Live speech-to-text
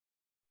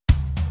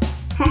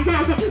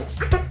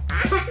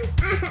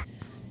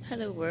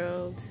Hello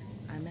world,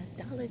 I'm at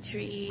Dollar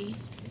Tree.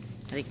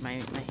 I think my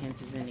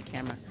hands is in the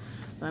camera.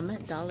 But I'm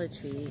at Dollar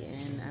Tree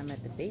and I'm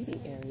at the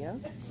baby area.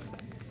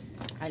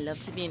 I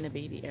love to be in the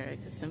baby area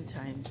because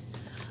sometimes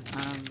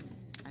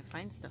I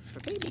find stuff for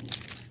babies.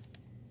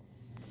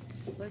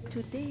 But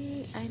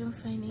today I don't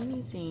find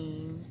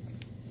anything.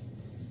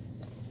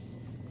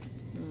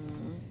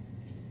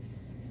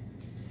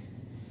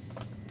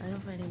 I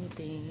don't find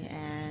anything,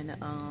 and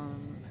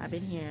I've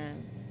been here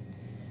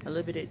a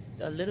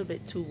little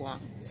bit too long,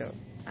 so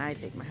I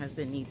think my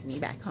husband needs me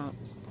back home.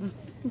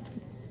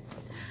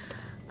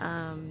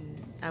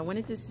 I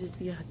wanted this to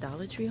be a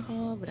Dollar Tree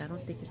haul, but I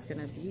don't think it's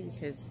gonna be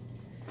because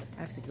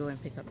I have to go and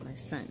pick up my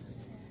son.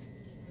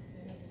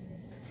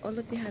 Oh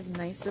look, they have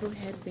nice little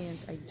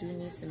headbands. I do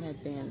need some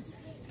headbands.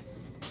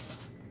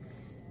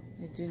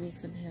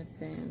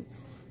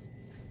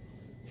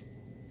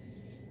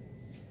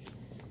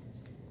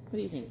 What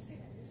do you think?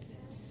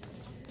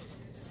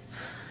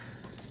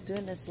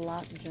 Doing this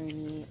lock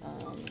journey,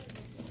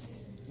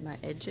 my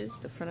edges,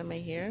 the front of my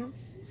hair,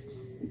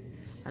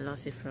 I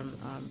lost it from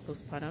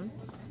postpartum.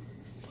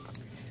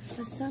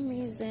 For some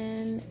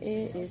reason,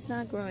 it is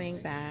not growing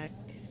back.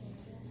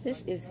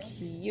 This is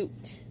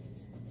cute.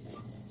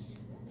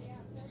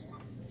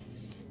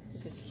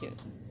 This is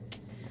cute.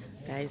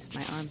 Guys,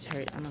 my arms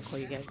hurt. I'm gonna call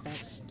you guys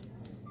back.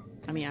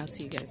 I'll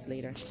see you guys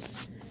later.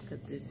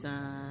 Because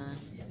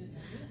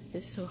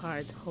it's so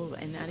hard to hold,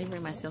 and I didn't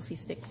bring my selfie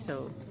stick,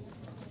 so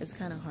it's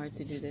kind of hard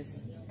to do this.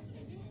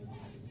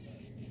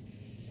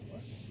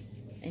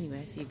 Anyway,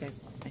 I see you guys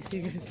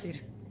later.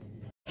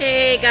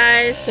 Hey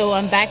guys, so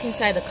I'm back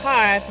inside the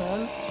car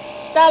from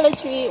Dollar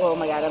Tree. Oh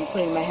my god, I'm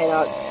putting my head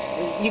out.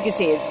 You can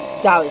see it's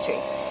Dollar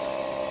Tree.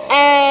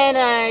 And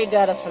I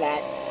got a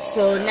flat.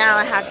 So now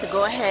I have to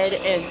go ahead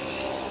and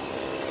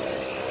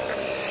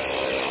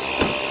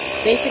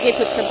basically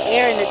put some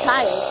air in the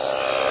tires.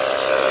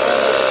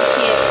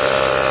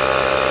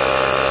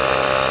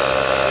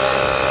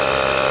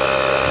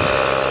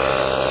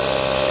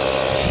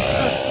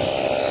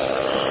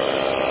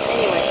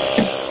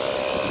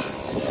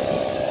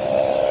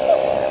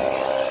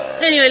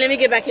 Anyway, let me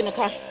get back in the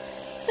car.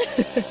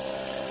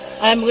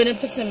 I'm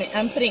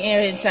putting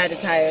air inside the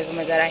tires. Oh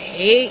my god, I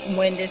hate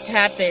when this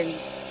happens.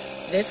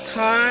 This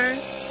car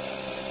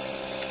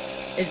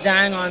is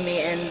dying on me,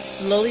 and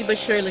slowly but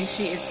surely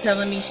she is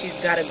telling me she's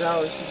gotta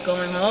go. She's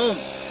going home.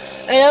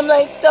 And I'm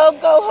like, don't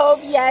go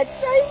home yet.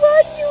 I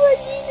want you, I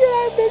need you,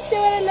 I miss you,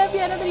 I love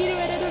you, I don't need you.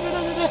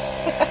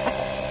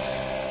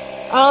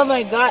 Oh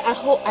my god,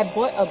 I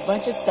bought a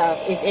bunch of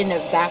stuff. It's in the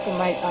back of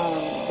my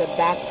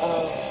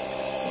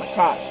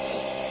car.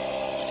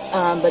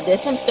 But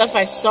there's some stuff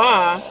I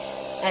saw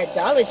at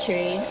Dollar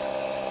Tree.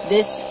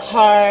 This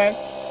car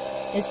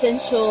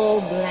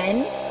essential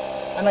blend.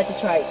 I'm about to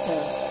try it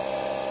soon.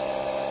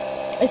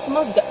 It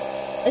smells good.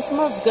 It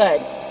smells good.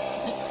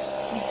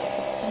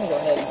 Let me go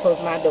ahead and close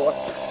my door.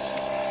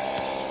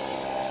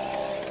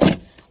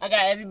 I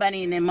got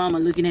everybody and their mama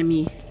looking at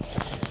me.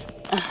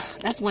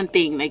 That's one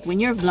thing. Like when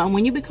you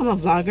become a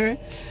vlogger,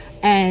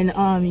 and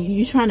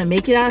you're trying to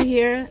make it out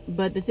here,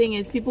 but the thing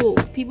is, people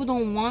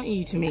don't want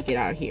you to make it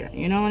out here.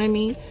 You know what I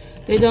mean?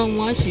 They don't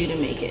want you to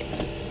make it.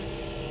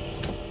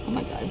 Oh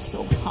my god, it's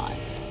so hot.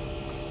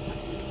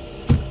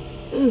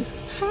 Ooh,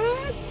 it's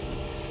hot.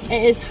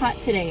 It is hot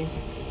today.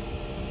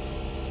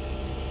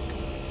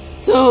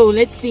 So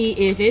let's see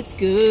if it's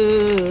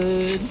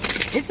good.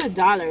 It's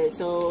 $1,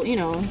 so you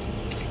know.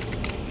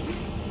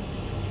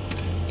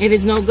 If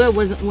it's no good,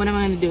 what am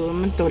I gonna do?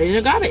 I'm gonna throw it in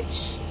the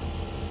garbage.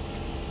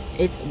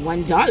 It's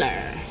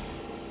 $1.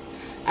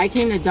 I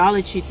came to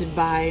Dollar Tree to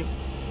buy.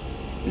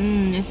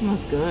 It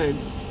smells good.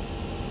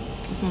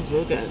 It smells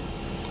real good.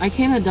 I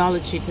came to Dollar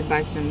Tree to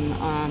buy some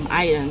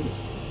items.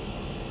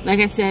 Like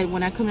I said,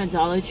 when I come to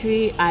Dollar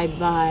Tree, I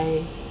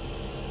buy.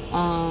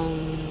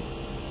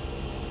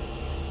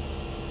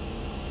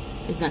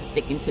 It's not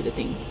sticking to the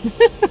thing.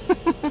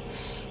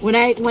 When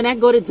I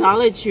go to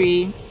Dollar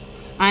Tree,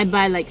 I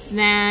buy like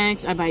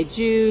snacks. I buy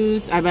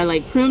juice. I buy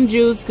like prune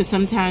juice because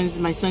sometimes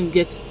my son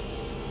gets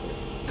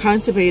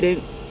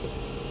constipated.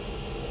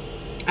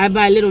 I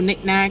buy little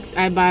knickknacks.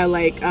 I buy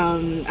like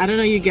I don't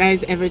know, you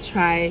guys ever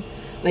try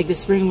like the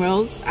spring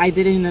rolls? I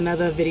did it in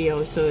another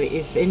video, so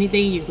if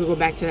anything you could go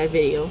back to that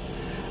video.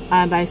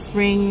 I buy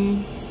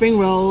spring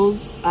rolls.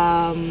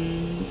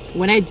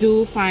 When I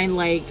do find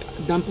like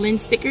dumpling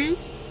stickers,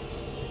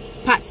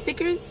 pot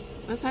stickers,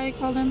 that's how you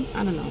call them,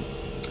 I don't know,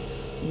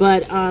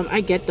 but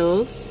I get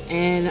those,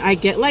 and I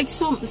get like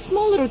some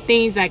small little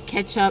things like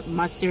ketchup,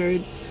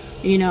 mustard,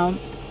 you know.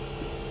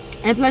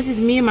 And plus, it's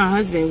me and my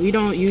husband. We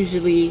don't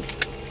usually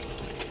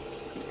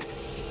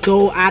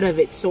go out of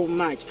it so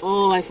much.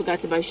 Oh, I forgot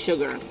to buy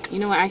sugar. You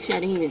know what? Actually, I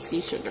didn't even see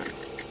sugar.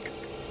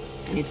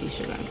 I didn't see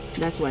sugar.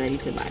 That's what I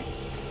need to buy.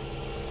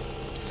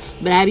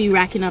 But I be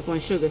racking up on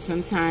sugar.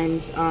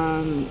 Sometimes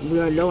we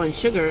are low on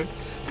sugar.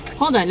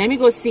 Hold on. Let me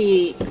go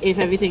see if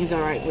everything's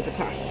all right with the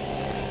car.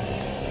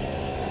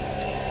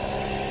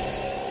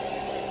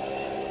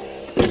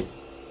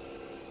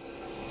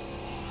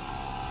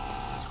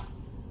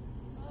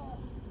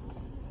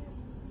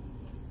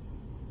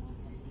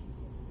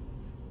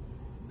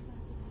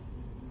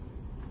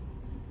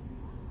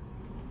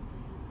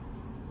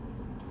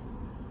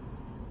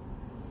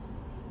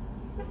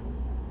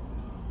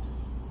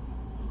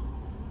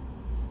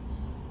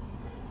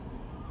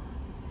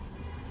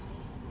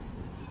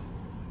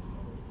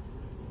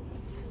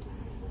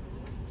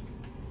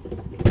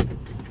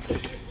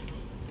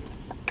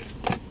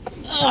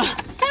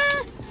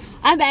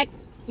 I'm back.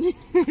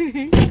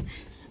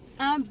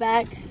 I'm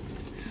back.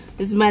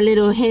 This is my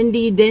little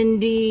handy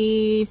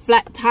dandy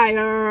flat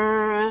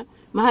tire.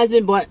 My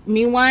husband bought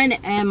me one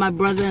and my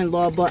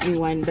brother-in-law bought me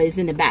one, but it's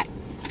in the back.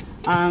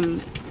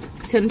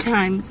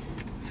 Sometimes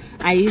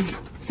I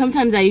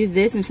use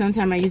this, and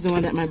sometimes I use the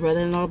one that my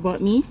brother-in-law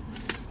bought me.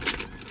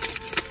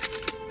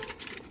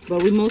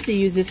 But we mostly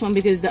use this one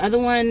because the other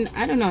one,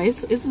 I don't know,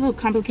 it's a little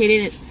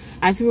complicated.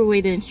 I threw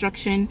away the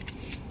instruction.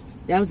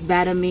 That was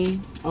bad of me.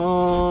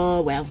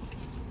 Oh well.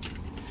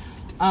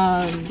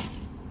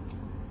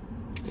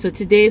 So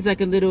today is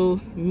like a little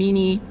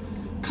mini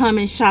come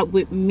and shop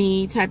with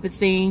me type of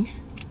thing.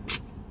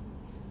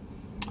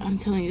 I'm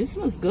telling you, this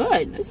smells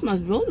good. It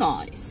smells real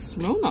nice.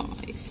 Real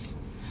nice.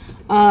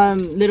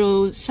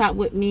 Little shop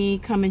with me,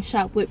 come and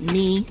shop with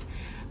me.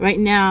 Right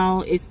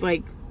now it's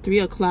like 3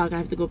 o'clock. I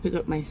have to go pick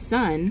up my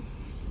son.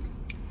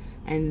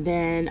 And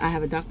then I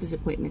have a doctor's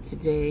appointment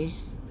today.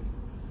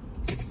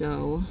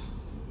 So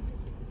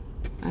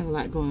I have a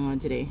lot going on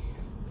today.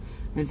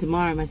 And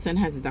tomorrow my son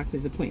has a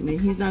doctor's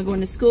appointment. He's not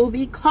going to school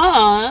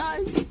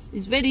because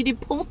it's very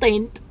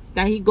important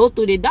that he go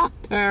to the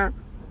doctor.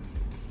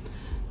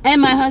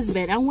 And my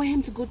husband, I want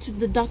him to go to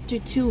the doctor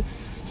too.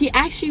 He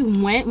actually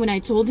went when I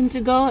told him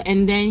to go,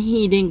 and then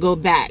he didn't go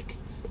back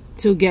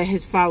to get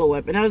his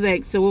follow-up. And I was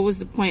like, so what was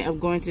the point of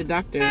going to the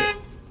doctor?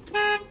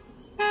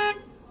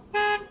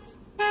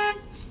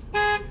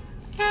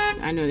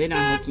 I know they're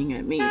not looking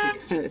at me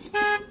because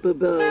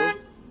boo-boo.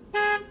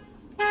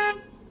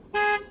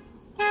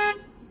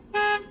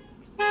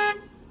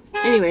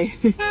 Anyway,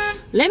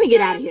 let me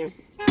get out of here.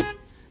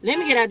 Let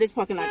me get out of this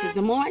parking lot, because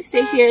the more I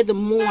stay here, the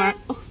more...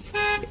 Oh,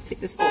 take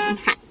this off, I'm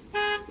hot.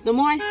 The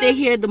more I stay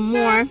here, the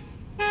more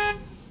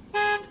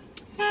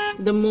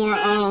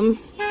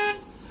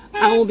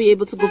I won't be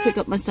able to go pick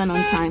up my son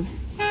on time.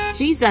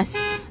 Jesus,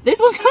 this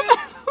won't come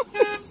out.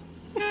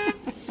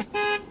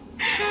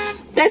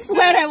 That's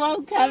when I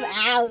won't come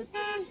out.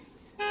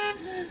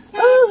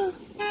 Oh,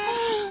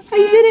 I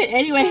did it.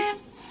 Anyway,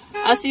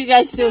 I'll see you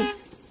guys soon.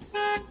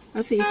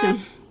 I'll see you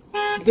soon.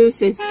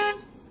 Deuces.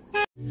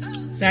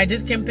 So I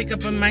just came pick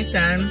up on my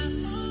son.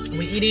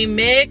 We eating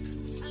Mick.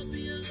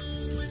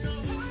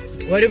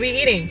 What are we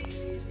eating?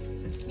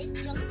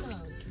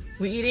 McDonald's.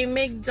 We eating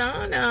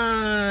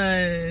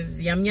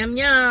McDonald's. Yum yum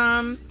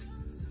yum.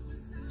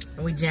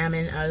 We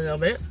jamming a little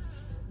bit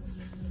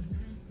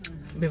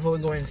before we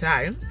go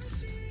inside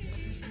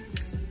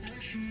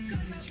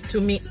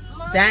to meet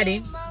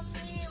Daddy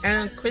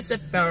and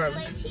Christopher.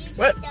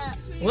 What?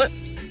 What?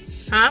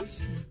 Huh?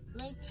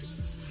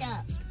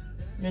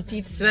 Your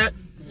teeth stuck?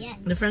 Yes.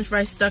 The french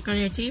fries stuck on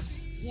your teeth?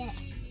 Yes.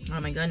 Oh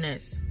my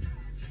goodness.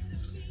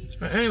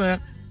 But anyway,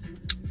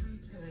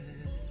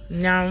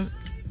 now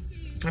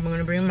I'm going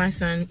to bring my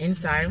son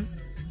inside.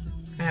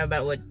 I have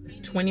about,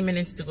 20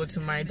 minutes to go to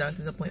my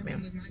doctor's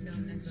appointment.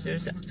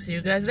 See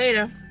you guys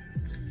later.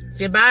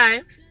 Say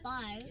bye.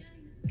 Bye.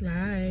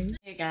 Bye.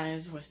 Hey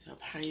guys, what's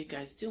up? How you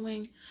guys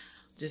doing?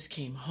 Just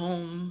came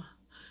home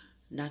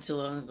not too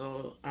long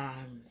ago.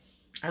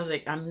 I was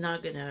like, I'm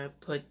not gonna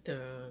put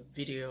the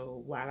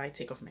video while I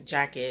take off my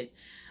jacket,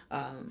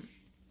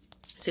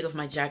 take off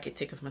my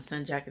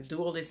son's jacket, do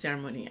all this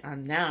ceremony.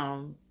 I'm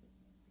now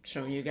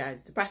showing you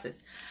guys the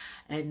process.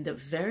 And the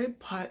very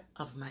part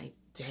of my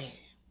day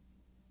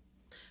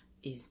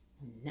is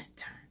nap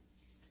time.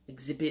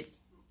 Exhibit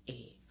A.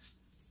 Wait,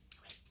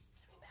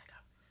 let me back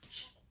up.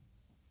 Shh.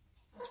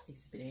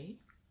 Exhibit A,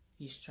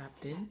 he's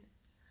strapped in.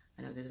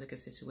 I know there's like a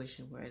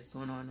situation where it's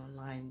going on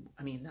online.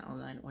 I mean, not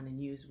online, on the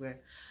news, where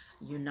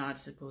you're not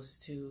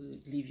supposed to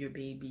leave your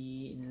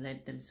baby and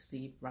let them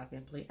sleep, rock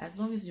and play. As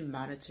long as you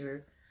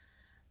monitor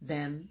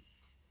them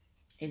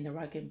in the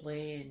rock and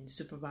play and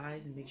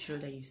supervise and make sure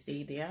that you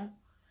stay there,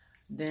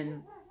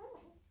 then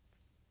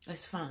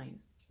that's fine,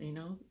 you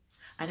know?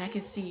 And I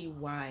can see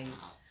why.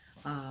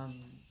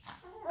 I'm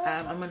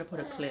going to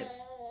put a clip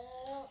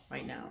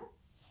right now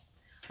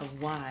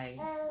of why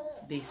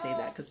they say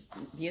that. Because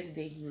the other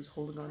day he was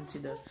holding on to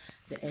the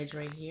edge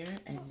right here.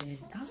 And then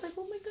I was like,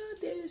 oh my God,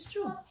 that is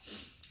true.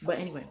 But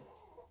anyway,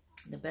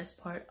 the best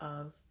part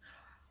of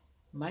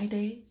my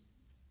day,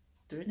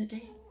 during the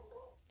day,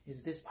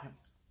 is this part.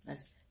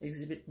 That's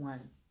exhibit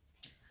 1.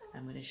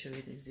 I'm going to show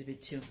you the exhibit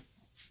 2.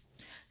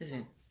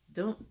 Listen,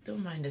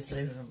 don't mind this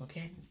living room,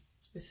 okay?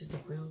 This is a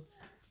real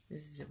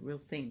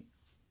thing.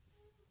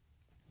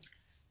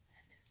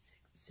 And it's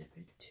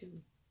exhibit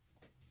 2.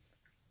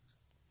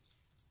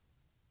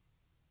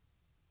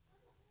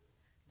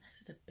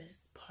 That's the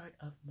best part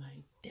of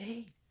my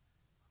day.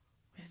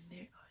 When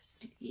they are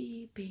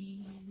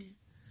sleeping.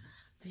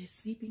 They're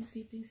sleeping,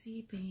 sleeping,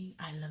 sleeping.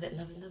 I love it,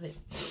 love it, love it.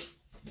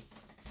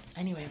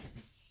 Anyway.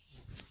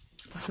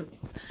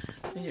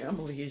 I'm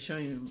over here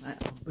showing you my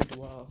brick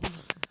wall.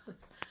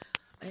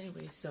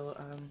 Anyway, so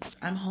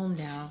I'm home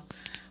now.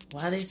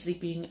 While they're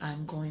sleeping,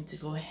 I'm going to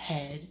go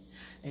ahead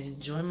and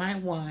enjoy my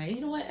wine.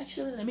 You know what?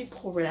 Actually, let me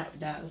pour it out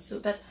now so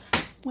that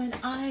when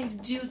I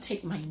do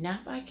take my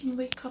nap, I can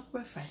wake up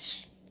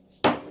refreshed.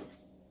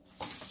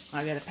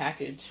 I got a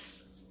package.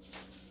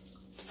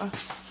 Oh.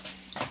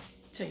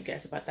 tell you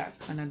guys about that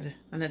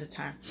another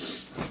time.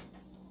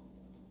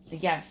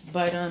 Yes,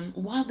 but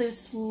while they're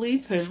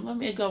sleeping, let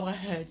me go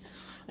ahead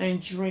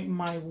and drink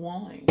my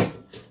wine.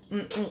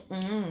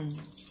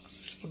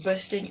 The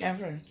best thing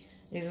ever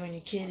is when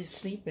your kid is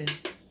sleeping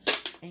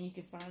and you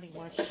can finally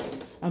watch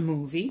a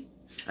movie,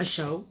 a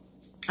show,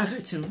 a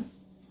cartoon,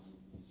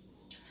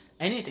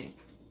 anything.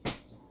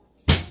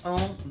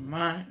 Oh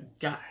my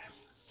God.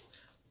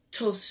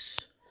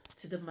 Toast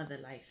to the mother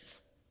life.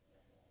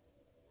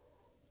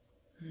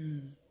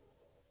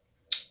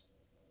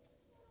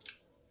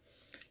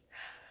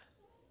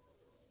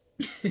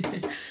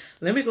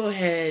 Let me go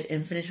ahead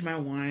and finish my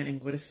wine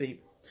and go to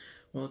sleep.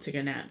 We'll take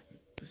a nap.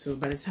 So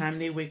by the time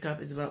they wake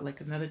up, it's about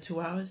like another 2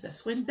 hours.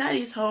 That's when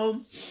Daddy's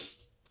home.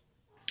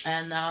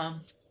 And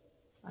I'll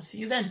see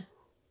you then.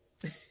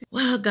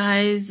 Well,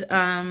 guys,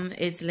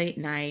 it's late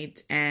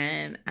night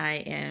and I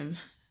am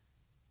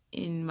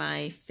in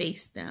my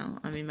face now.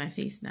 I'm in my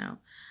face now.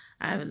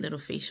 I have a little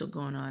facial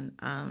going on.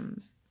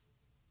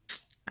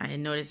 I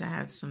noticed I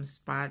have some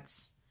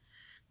spots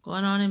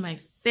going on in my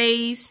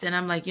face, and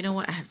I'm like, you know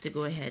what? I have to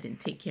go ahead and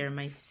take care of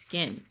my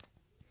skin.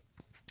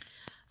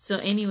 So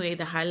anyway,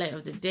 the highlight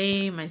of the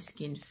day, my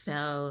son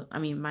fell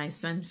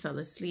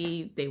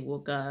asleep. They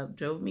woke up,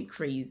 drove me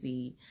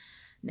crazy.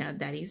 Now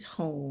Daddy's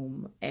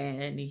home,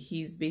 and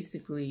he's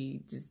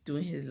basically just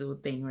doing his little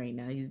thing right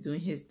now. He's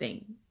doing his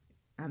thing.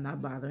 I'm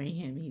not bothering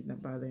him. He's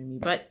not bothering me,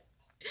 but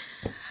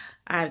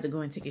I have to go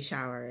and take a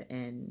shower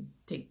and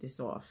take this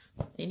off.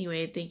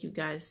 Anyway, thank you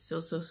guys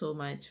so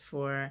much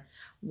for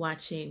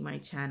watching my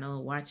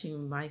channel,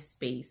 watching my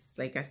space.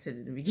 Like I said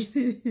at the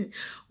beginning,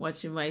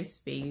 watching my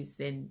space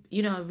and,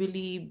 you know,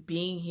 really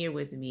being here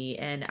with me.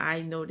 And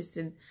I noticed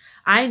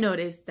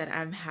that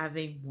I'm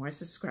having more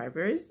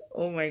subscribers.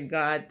 Oh my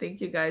God.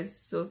 Thank you guys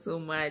so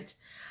much.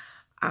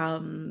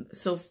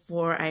 So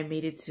far I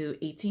made it to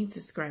 18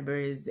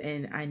 subscribers,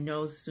 and I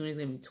know soon it's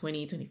gonna be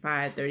 20,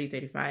 25, 30,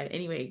 35.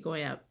 Anyway,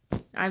 going up.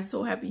 I'm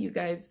so happy you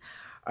guys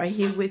are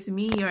here with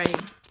me, or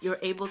you're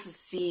able to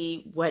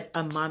see what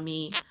a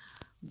mommy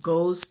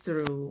goes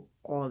through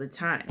all the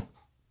time.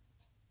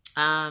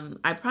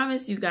 I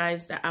promise you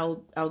guys that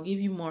I'll give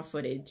you more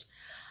footage.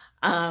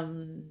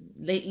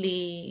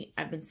 Lately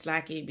I've been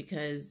slacking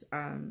because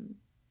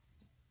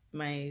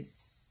my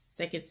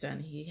second son,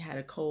 he had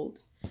a cold.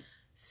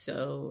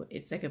 So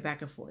it's like a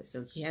back and forth.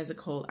 So he has a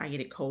cold, I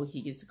get a cold,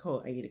 he gets a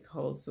cold, I get a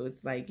cold. So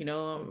it's like, you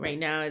know, right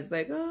now it's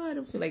like, oh, I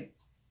don't feel like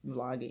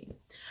vlogging.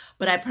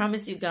 But I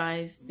promise you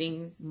guys,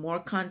 more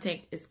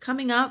content is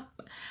coming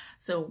up.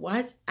 So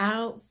watch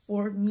out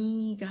for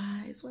me,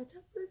 guys. Watch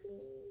out for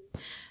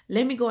me.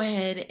 Let me go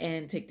ahead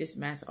and take this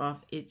mask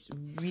off. It's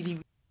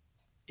really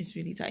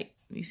tight.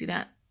 You see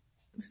that?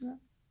 You see that?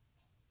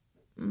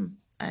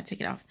 I take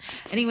it off.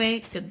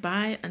 Anyway,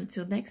 goodbye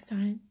until next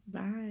time.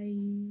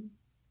 Bye.